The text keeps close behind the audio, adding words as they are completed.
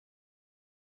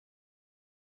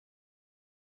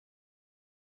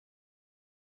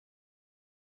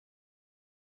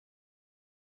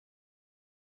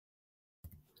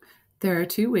There are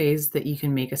two ways that you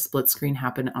can make a split screen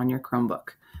happen on your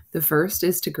Chromebook. The first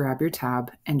is to grab your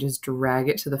tab and just drag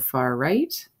it to the far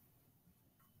right,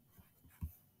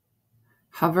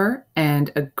 hover,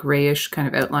 and a grayish kind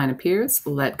of outline appears.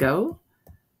 Let go.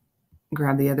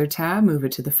 Grab the other tab, move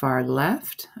it to the far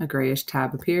left, a grayish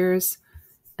tab appears,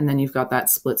 and then you've got that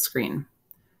split screen.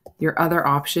 Your other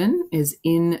option is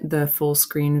in the full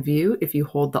screen view. If you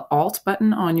hold the Alt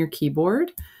button on your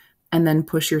keyboard and then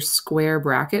push your square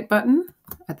bracket button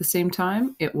at the same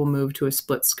time, it will move to a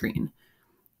split screen.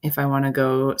 If I want to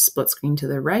go split screen to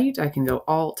the right, I can go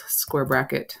Alt, square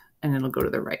bracket, and it'll go to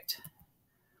the right.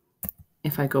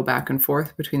 If I go back and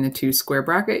forth between the two square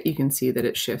bracket, you can see that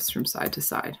it shifts from side to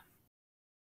side.